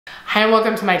Hi and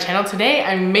welcome to my channel. Today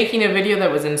I'm making a video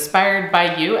that was inspired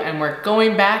by you, and we're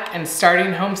going back and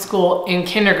starting homeschool in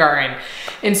kindergarten.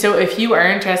 And so if you are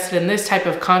interested in this type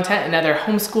of content and other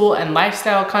homeschool and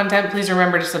lifestyle content, please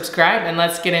remember to subscribe and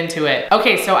let's get into it.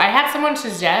 Okay, so I had someone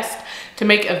suggest to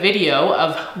make a video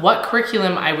of what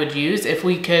curriculum I would use if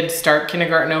we could start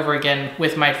kindergarten over again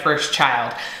with my first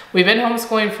child. We've been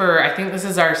homeschooling for, I think this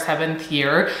is our 7th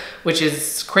year, which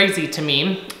is crazy to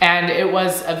me. And it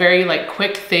was a very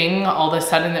quick thing all of a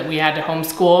sudden that we had to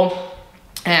homeschool.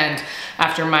 And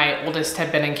after my oldest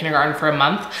had been in kindergarten for a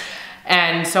month.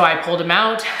 And so I pulled him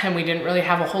out, and we didn't really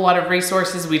have a whole lot of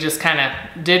resources. We just kind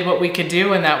of did what we could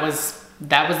do, and that was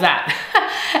that.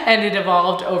 And it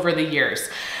evolved over the years.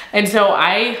 And so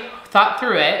I thought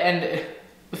through it, and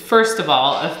first of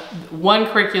all, one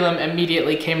curriculum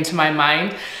immediately came to my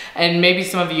mind, and maybe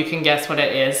some of you can guess what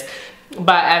it is,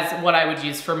 but as what I would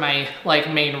use for my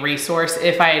main resource.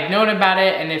 If I had known about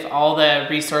it and if all the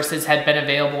resources had been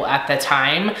available at the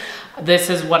time, this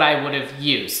is what I would have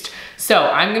used. So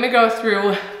I'm gonna go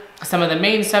through some of the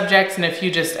main subjects and a few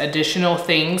just additional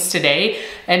things today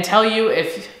and tell you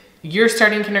if you're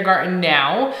starting kindergarten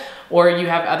now, or you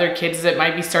have other kids that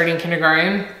might be starting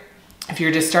kindergarten. If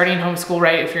you're just starting homeschool,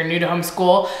 right? If you're new to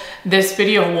homeschool, this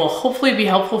video will hopefully be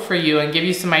helpful for you and give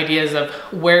you some ideas of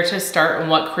where to start and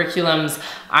what curriculums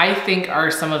I think are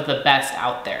some of the best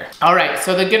out there. All right,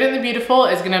 so the good and the beautiful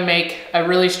is gonna make a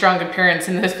really strong appearance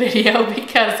in this video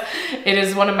because it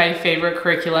is one of my favorite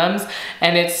curriculums,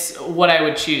 and it's what I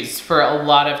would choose for a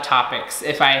lot of topics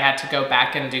if I had to go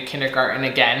back and do kindergarten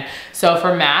again. So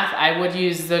for math, I would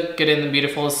use the good and the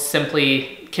beautiful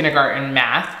Simply Kindergarten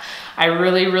Math. I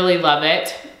really love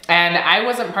it. And I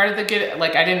wasn't part of the good,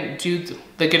 I didn't do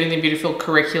the Good and the Beautiful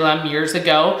curriculum years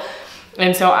ago.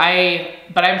 And so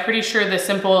but I'm pretty sure the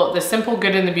simple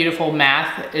Good and the Beautiful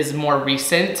Math is more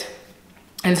recent.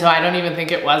 And so I don't even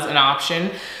think it was an option,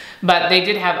 but they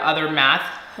did have other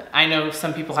math. I know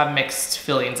some people have mixed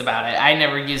feelings about it. I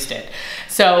never used it.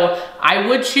 So I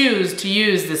would choose to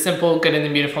use the simple Good and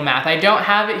the Beautiful Math. I don't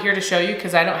have it here to show you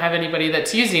because I don't have anybody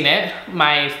that's using it.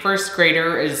 My first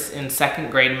grader is in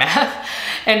 2nd grade math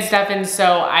and stuff, and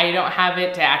so I don't have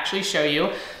it to actually show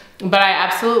you. But I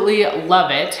absolutely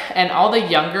love it. And all the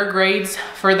younger grades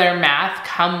for their math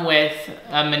come with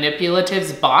a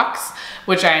manipulatives box,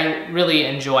 which I really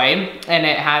enjoy. And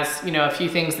it has, a few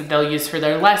things that they'll use for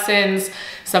their lessons.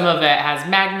 Some of it has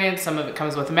magnets, some of it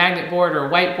comes with a magnet board or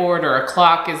whiteboard or a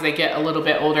clock as they get a little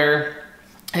bit older.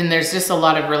 And there's just a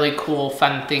lot of really cool,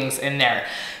 fun things in there.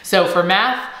 So for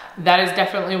math, that is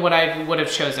definitely what I would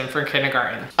have chosen for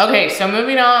kindergarten. Okay, so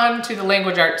moving on to the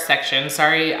language arts section.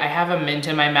 Sorry, I have a mint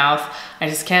in my mouth. I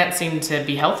just can't seem to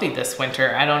be healthy this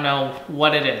winter. I don't know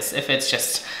what it is. If it's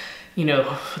just,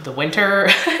 the winter,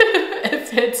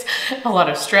 if it's a lot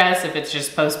of stress, if it's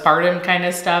just postpartum kind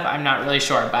of stuff, I'm not really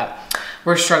sure, but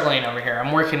we're struggling over here.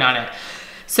 I'm working on it.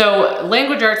 So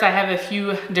language arts, I have a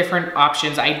few different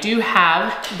options. I do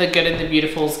have the Good and the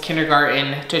Beautiful's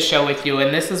kindergarten to show with you,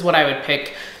 and this is what I would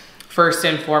pick first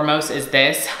and foremost is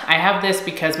this. I have this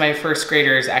because my first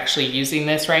grader is actually using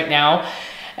this right now.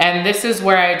 And this is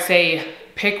where I'd say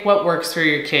pick what works for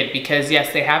your kid, because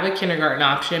yes, they have a kindergarten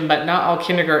option, but not all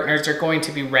kindergartners are going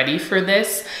to be ready for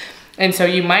this. And so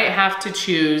you might have to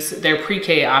choose their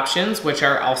pre-K options, which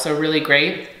are also really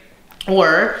great,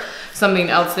 or something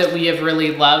else that we have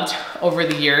really loved over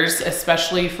the years,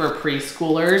 especially for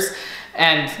preschoolers,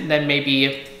 and then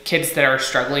maybe kids that are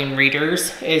struggling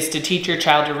readers, is to teach your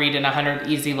child to read in 100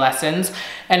 easy lessons.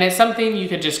 And it's something you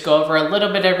could just go over a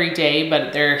little bit every day,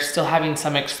 but they're still having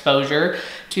some exposure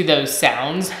to those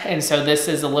sounds. And so this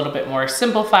is a little bit more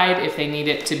simplified if they need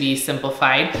it to be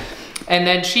simplified. And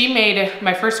then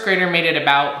my first grader made it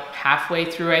about halfway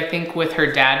through, I think, with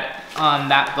her dad on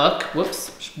that book.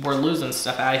 Whoops, we're losing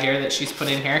stuff out of here that she's put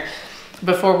in here.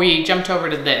 Before we jumped over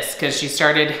to this, because she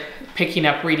started picking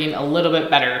up reading a little bit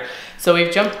better. So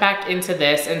we've jumped back into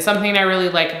this, and something I really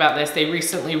like about this, they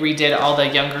recently redid all the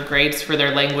younger grades for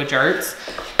their language arts,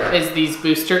 is these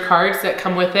booster cards that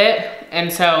come with it.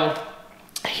 And so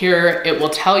here it will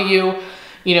tell you,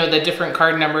 the different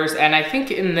card numbers. And I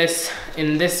think in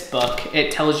this book,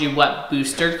 it tells you what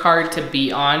booster card to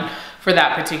be on for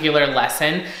that particular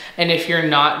lesson. And if you're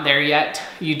not there yet,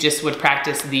 you just would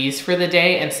practice these for the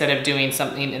day instead of doing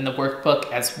something in the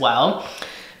workbook as well.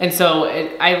 And so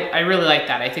I really like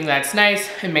that. I think that's nice,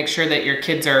 and make sure that your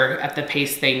kids are at the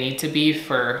pace they need to be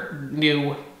for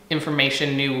new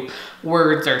information, new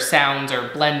words or sounds or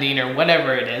blending or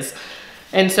whatever it is.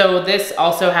 And so this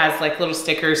also has little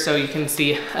stickers, so you can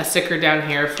see a sticker down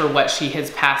here for what she has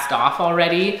passed off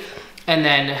already. and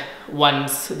then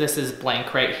ones, this is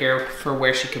blank right here for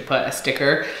where she could put a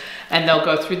sticker. And they'll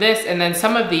go through this. And then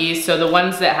some of these, so the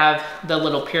ones that have the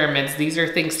little pyramids, these are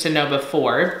things to know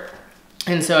before.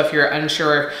 And so if you're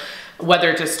unsure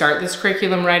whether to start this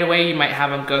curriculum right away, you might have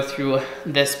them go through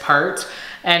this part.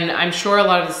 And I'm sure a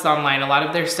lot of this is online. A lot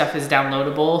of their stuff is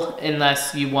downloadable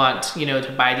unless you want, you know,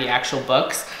 to buy the actual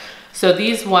books. So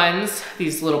these ones,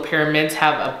 these little pyramids,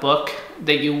 have a book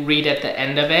that you read at the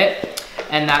end of it.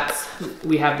 And that's,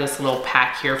 we have this little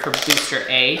pack here for Booster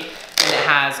A. And it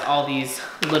has all these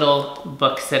little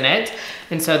books in it.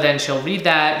 And so then she'll read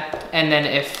that. And then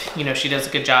if, you know, she does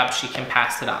a good job, she can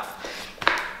pass it off.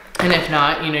 And if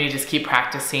not, you know, you just keep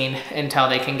practicing until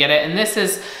they can get it. And this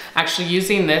is actually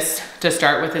using this to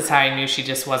start with is how I knew she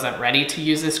just wasn't ready to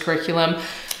use this curriculum,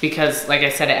 because like I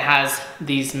said, it has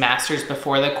these masters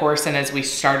before the course. And as we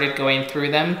started going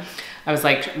through them, I was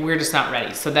like, we're just not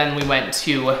ready. So then we went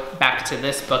back to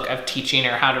this book of teaching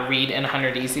her how to read in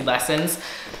 100 easy lessons.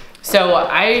 So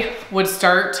I would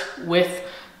start with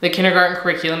the kindergarten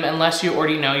curriculum unless you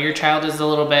already know your child is a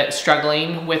little bit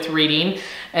struggling with reading,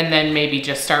 and then maybe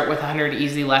just start with 100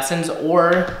 easy lessons.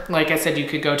 Or like I said, you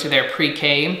could go to their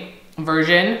pre-K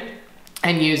version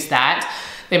and use that.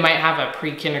 They might have a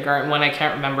pre-kindergarten one. I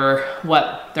can't remember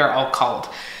what they're all called,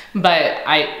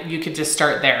 but you could just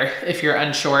start there if you're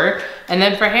unsure. And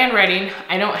then for handwriting,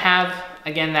 I don't have,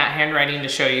 again, that handwriting to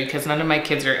show you because none of my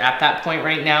kids are at that point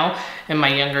right now, and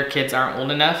my younger kids aren't old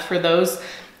enough for those.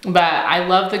 But I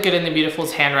love the Good and the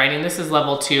Beautiful's handwriting. This is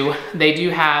level 2. They do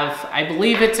have, I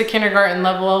believe it's a kindergarten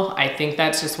level. I think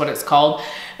that's just what it's called.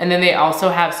 And then they also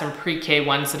have some pre-K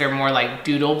ones that are more like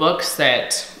doodle books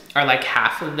that are like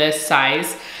half of this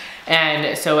size.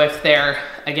 And so if they're,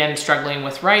 again, struggling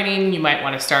with writing, you might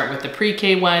want to start with the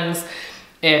pre-K ones.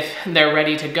 If they're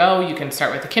ready to go, you can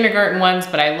start with the kindergarten ones.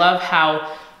 But I love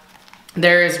how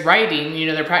there is writing, you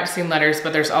know, they're practicing letters,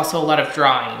 but there's also a lot of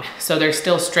drawing. So they're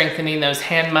still strengthening those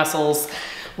hand muscles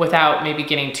without maybe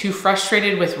getting too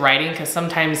frustrated with writing, because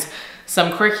sometimes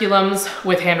some curriculums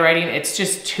with handwriting, it's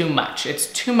just too much. It's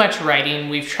too much writing.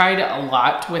 We've tried a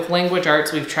lot with language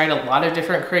arts. We've tried a lot of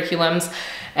different curriculums.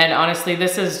 And honestly,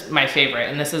 this is my favorite,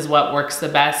 and this is what works the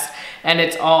best. And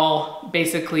it's all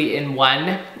basically in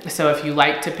one. So if you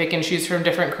like to pick and choose from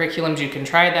different curriculums, you can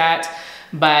try that.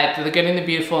 But the Good and the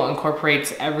Beautiful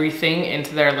incorporates everything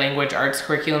into their language arts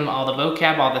curriculum, all the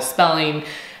vocab, all the spelling.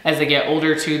 As they get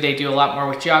older too, they do a lot more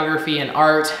with geography and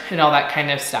art and all that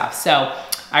kind of stuff. So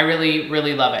I really,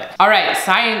 really love it. All right,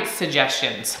 science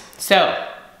suggestions. So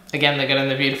again, the Good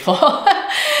and the Beautiful.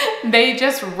 They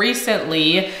just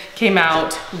recently came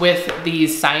out with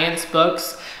these science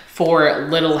books for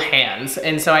little hands.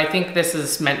 And so I think this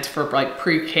is meant for like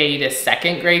pre-K to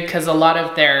 2nd grade, because a lot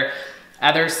of their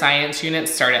other science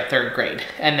units start at 3rd grade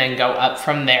and then go up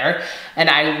from there. And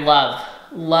I love,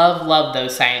 love, love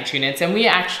those science units. And we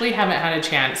actually haven't had a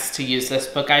chance to use this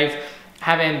book. I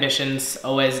have ambitions,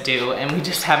 always do, and we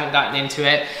just haven't gotten into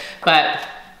it. But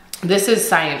this is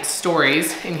science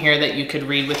stories in here that you could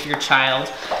read with your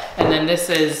child. And then this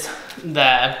is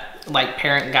the like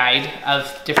parent guide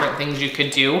of different things you could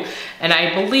do. And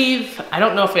I believe, I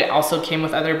don't know if it also came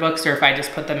with other books or if I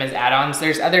just put them as add-ons.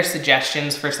 There's other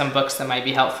suggestions for some books that might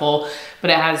be helpful, but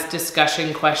it has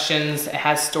discussion questions, it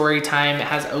has story time, it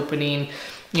has opening,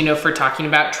 you know, for talking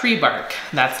about tree bark.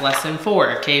 That's lesson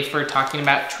 4, okay, for talking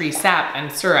about tree sap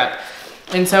and syrup.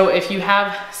 And so if you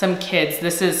have some kids,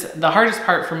 this is the hardest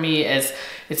part for me. Is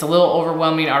it's a little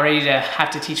overwhelming already to have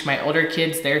to teach my older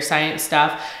kids their science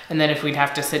stuff. And then if we'd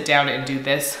have to sit down and do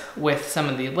this with some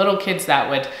of the little kids, that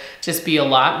would just be a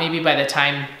lot. Maybe by the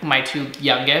time my 2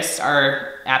 youngest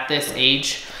are at this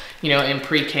age, you know, in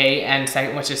pre-K and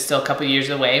 2nd, which is still a couple years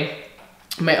away,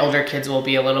 my older kids will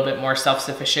be a little bit more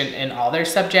self-sufficient in all their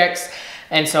subjects.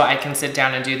 And so I can sit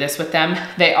down and do this with them.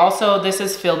 They also, this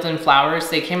is Fields and Flowers.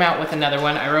 They came out with another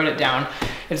one. I wrote it down.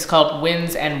 It's called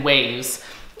Winds and Waves.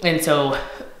 And so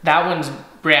that one's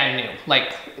brand new,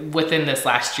 like within this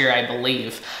last year, I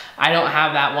believe. I don't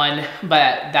have that one,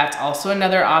 but that's also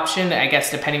another option, I guess,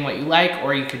 depending what you like,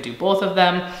 or you could do both of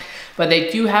them. But they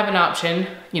do have an option,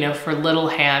 you know, for little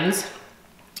hands.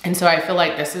 And so I feel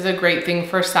like this is a great thing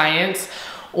for science.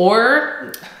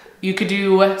 Or you could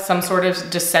do some sort of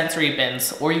just sensory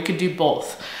bins, or you could do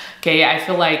both. Okay, I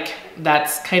feel like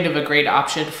that's kind of a great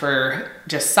option for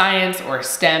just science or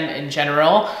STEM in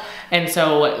general. And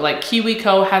so like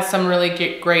KiwiCo has some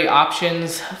really great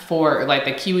options for, like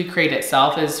the Kiwi Crate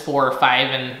itself is for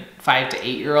 5 to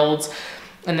 8 year olds.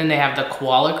 And then they have the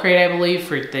Koala Crate, I believe,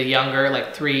 for the younger,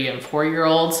 like 3 and 4 year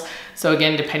olds. So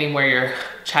again, depending where your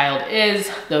child is,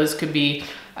 those could be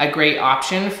a great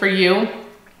option for you.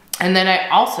 And then I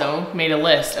also made a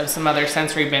list of some other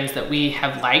sensory bins that we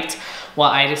have liked. Well,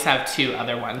 I just have 2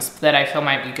 other ones that I feel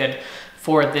might be good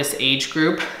for this age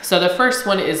group. So the first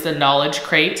one is the Knowledge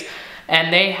Crate,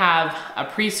 and they have a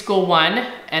preschool one,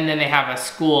 and then they have a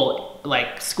school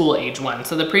age one.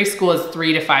 So the preschool is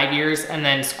 3 to 5 years, and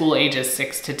then school age is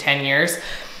 6 to 10 years.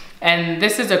 And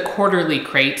this is a quarterly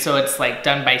crate, so it's like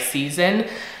done by season.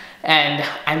 And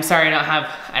I'm sorry,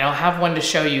 I don't have one to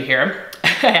show you here.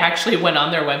 I actually went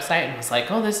on their website and was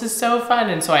like, oh, this is so fun.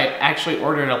 And so I actually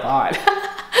ordered a lot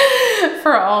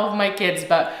for all of my kids,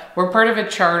 but we're part of a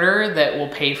charter that will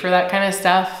pay for that kind of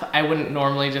stuff. I wouldn't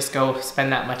normally just go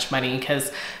spend that much money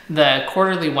because the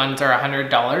quarterly ones are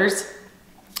 $100.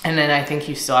 And then I think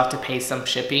you still have to pay some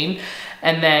shipping.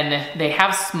 And then they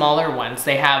have smaller ones.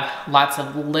 They have lots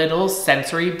of little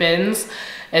sensory bins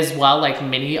as well, like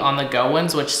mini on-the-go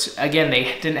ones, which again, they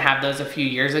didn't have those a few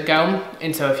years ago.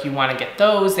 And so if you want to get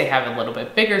those, they have a little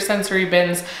bit bigger sensory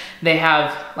bins. They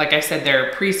have, like I said,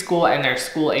 their preschool and their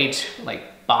school age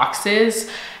boxes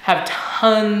have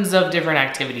tons of different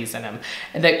activities in them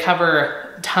that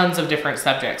cover tons of different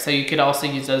subjects. So you could also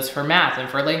use those for math and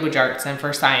for language arts and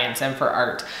for science and for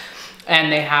art.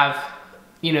 And they have,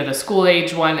 you know, the school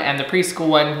age one and the preschool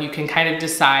one. You can kind of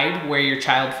decide where your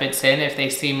child fits in. If they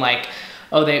seem like,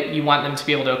 oh, you want them to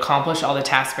be able to accomplish all the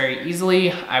tasks very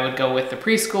easily, I would go with the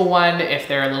preschool one. If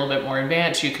they're a little bit more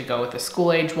advanced, you could go with the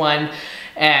school age one.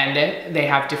 And they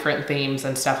have different themes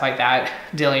and stuff like that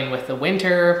dealing with the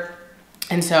winter.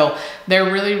 And so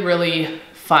they're really, really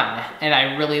fun. And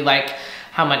I really like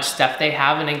how much stuff they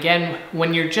have. And again,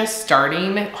 when you're just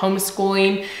starting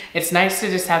homeschooling, it's nice to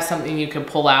just have something you can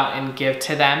pull out and give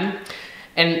to them.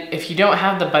 And if you don't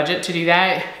have the budget to do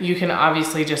that, you can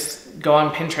obviously just go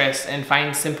on Pinterest and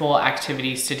find simple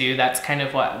activities to do. That's kind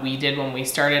of what we did when we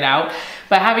started out.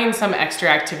 But having some extra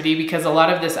activity, because a lot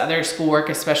of this other schoolwork,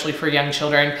 especially for young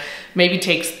children, maybe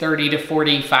takes 30 to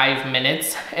 45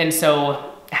 minutes. And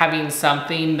so having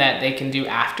something that they can do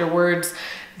afterwards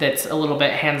that's a little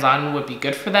bit hands-on would be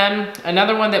good for them.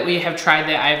 Another one that we have tried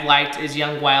that I've liked is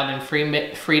Young, Wild, and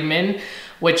Friedman,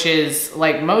 which is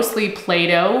like mostly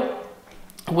Play-Doh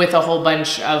with a whole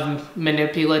bunch of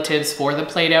manipulatives for the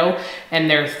Play-Doh, and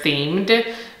they're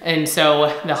themed. And so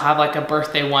they'll have like a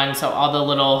birthday one, so all the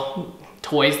little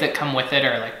toys that come with it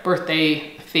are like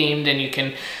birthday themed, and you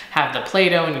can have the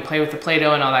Play-Doh and you play with the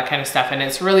Play-Doh and all that kind of stuff. And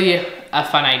it's really a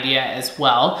fun idea as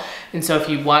well. And so if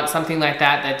you want something like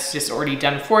that that's just already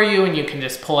done for you and you can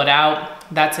just pull it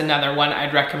out, that's another one.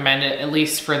 I'd recommend it, at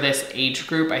least for this age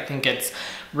group. I think it's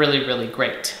really, really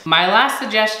great. My last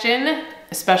suggestion,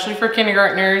 especially for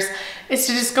kindergartners, is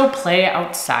to just go play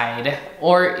outside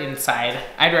or inside.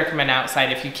 I'd recommend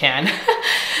outside if you can.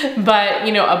 But,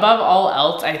 you know, above all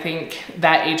else, I think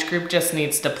that age group just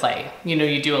needs to play. You know,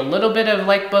 you do a little bit of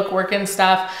like bookwork and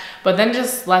stuff, but then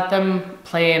just let them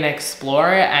play and explore,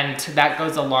 and that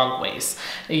goes a long ways.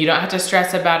 You don't have to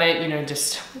stress about it, you know,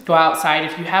 just go outside.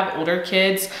 If you have older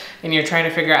kids and you're trying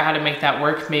to figure out how to make that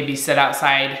work, maybe sit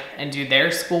outside and do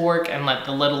their schoolwork and let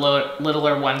the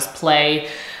littler ones play,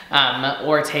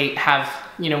 or have,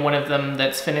 you know, one of them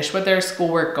that's finished with their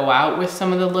schoolwork go out with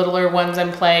some of the littler ones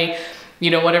and play. You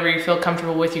know, whatever you feel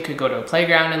comfortable with. You could go to a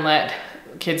playground and let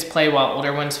kids play while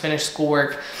older ones finish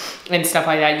schoolwork and stuff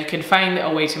like that. You could find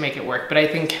a way to make it work. But I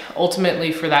think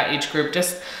ultimately for that age group,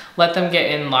 just let them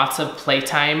get in lots of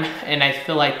playtime. And I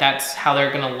feel like that's how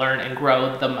they're gonna learn and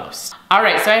grow the most. All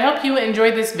right, so I hope you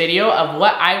enjoyed this video of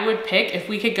what I would pick if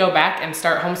we could go back and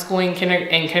start homeschooling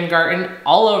in kindergarten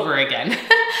all over again.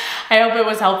 I hope it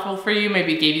was helpful for you,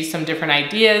 maybe gave you some different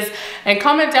ideas. And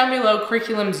comment down below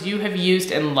curriculums you have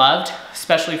used and loved,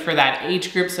 especially for that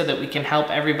age group, so that we can help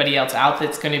everybody else out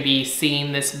that's gonna be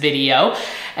seeing this video.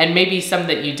 And maybe some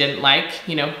that you didn't like,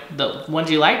 you know, the ones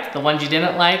you liked, the ones you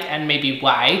didn't like, and maybe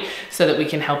why, so that we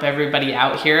can help everybody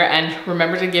out here. And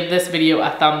remember to give this video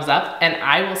a thumbs up, and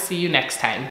I will see you next time.